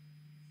have it.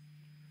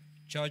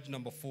 Charge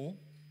number 4,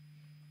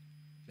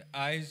 the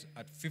ayes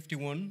at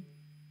 51,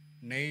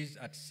 nays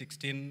at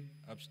 16,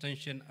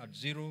 abstention at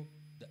 0.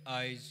 The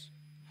ayes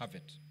have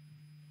it.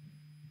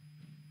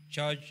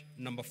 Charge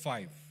number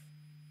 5,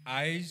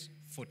 ayes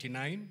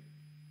 49,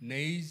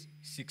 nays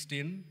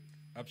 16,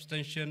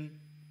 abstention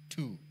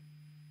 2.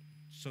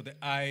 So the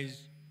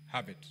ayes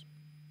have it.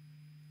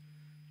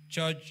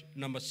 Charge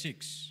number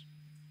 6,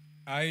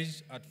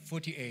 ayes at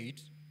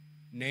 48,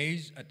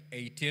 nays at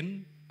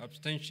 18,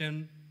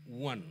 abstention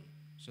 1.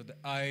 So the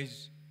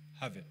ayes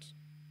have it.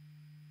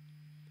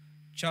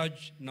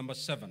 Charge number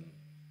 7,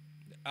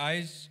 the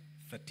ayes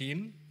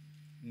 13,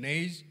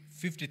 nays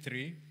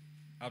 53,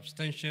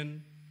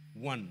 abstention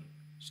 1.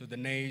 So the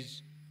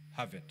nays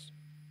have it.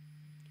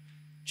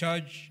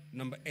 Charge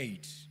number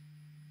 8,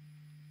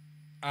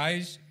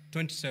 ayes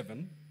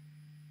 27,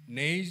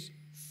 nays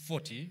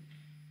 40,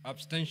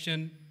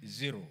 abstention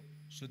 0.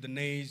 So the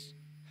nays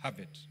have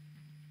it.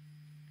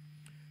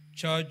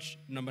 Charge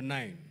number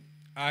 9,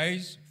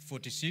 ayes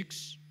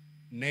 46,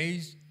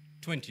 nays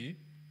 20,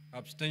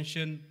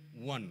 abstention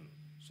 1.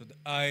 So the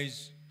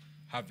ayes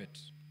have it.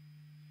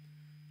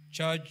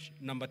 Charge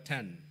number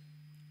 10,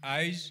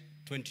 ayes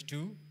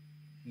 22,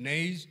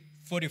 nays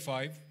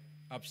 45,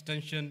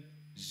 abstention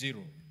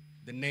 0.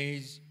 The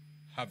nays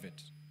have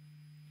it.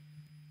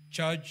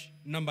 Charge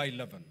number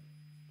 11,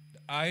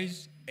 the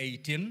ayes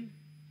 18,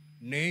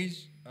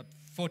 nays at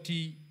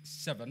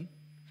 47,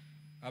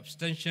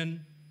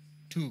 abstention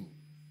 2.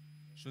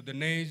 So the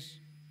nays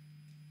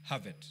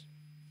have it.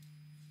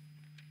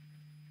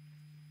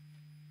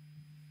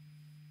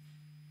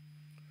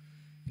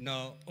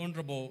 Now,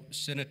 honorable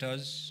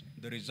senators,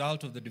 the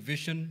result of the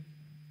division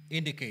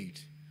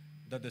indicate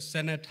that the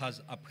Senate has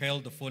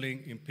upheld the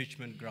following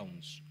impeachment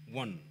grounds.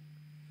 1,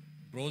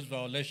 gross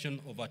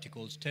violation of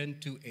Articles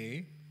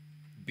 10(2)(a),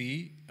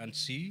 B, and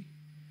C,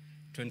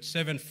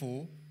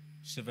 27(4),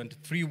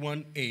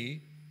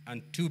 73(1)(a),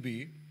 and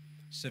 2B,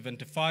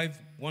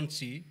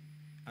 75(1)(c),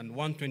 and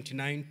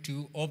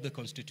 129(2) of the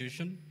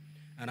Constitution,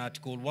 and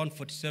Article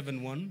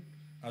 147(1)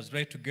 as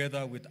read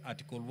together with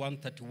Article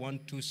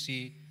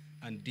 131(2)(c)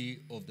 and D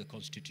of the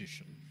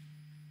Constitution.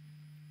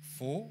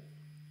 4,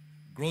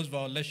 gross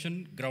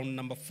violation, ground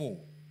number 4,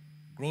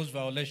 gross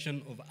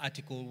violation of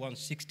Article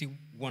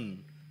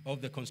 161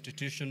 of the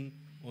Constitution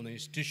on the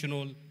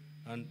institutional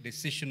and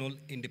decisional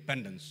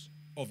independence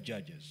of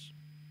judges.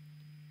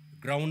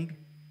 Ground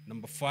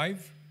number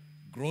 5,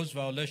 gross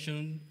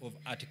violation of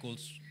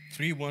Articles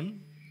 3(1)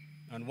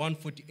 and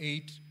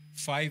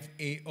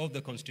 148(5)(a) of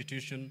the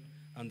Constitution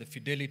and the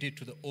fidelity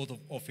to the oath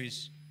of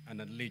office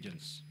and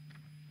allegiance.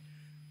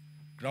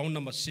 Ground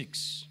number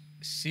 6,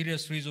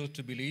 serious reasons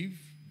to believe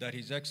that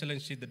His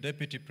Excellency the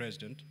Deputy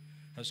President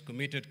has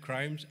committed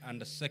crimes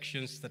under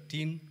Sections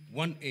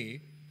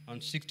 13(1)(a)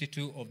 and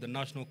 62 of the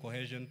National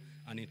Cohesion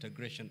and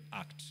Integration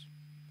Act.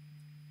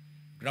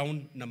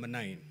 Ground number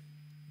 9,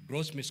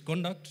 gross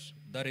misconduct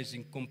that is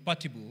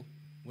incompatible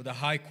with the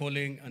high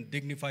calling and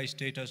dignified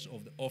status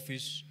of the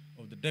office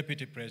of the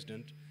Deputy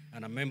President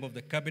and a member of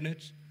the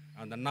Cabinet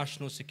and the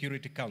National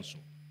Security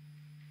Council.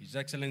 His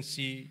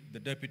Excellency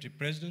the Deputy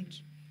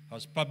President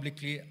has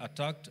publicly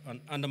attacked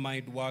and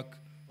undermined work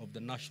of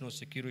the National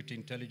Security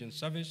Intelligence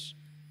Service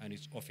and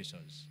its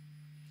officers.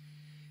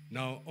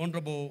 Now,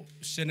 honorable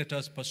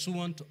senators,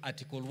 pursuant to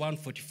Article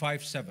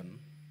 145(7)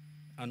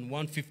 and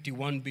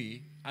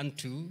 151(b) and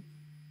 2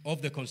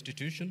 of the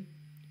Constitution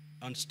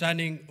and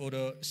Standing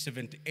Order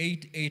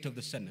 78(8) of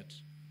the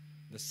Senate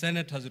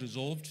has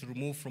resolved to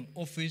remove from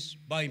office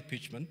by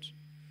impeachment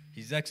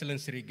His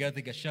Excellency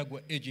Rigathe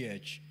Gachagua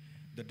Impeached,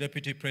 the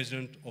Deputy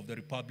President of the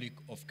Republic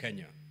of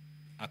Kenya.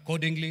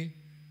 Accordingly,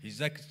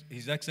 His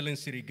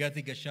Excellency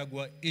Rigathe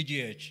Gachagua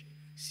Impeached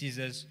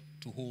ceases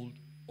to hold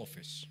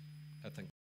office. I thank you.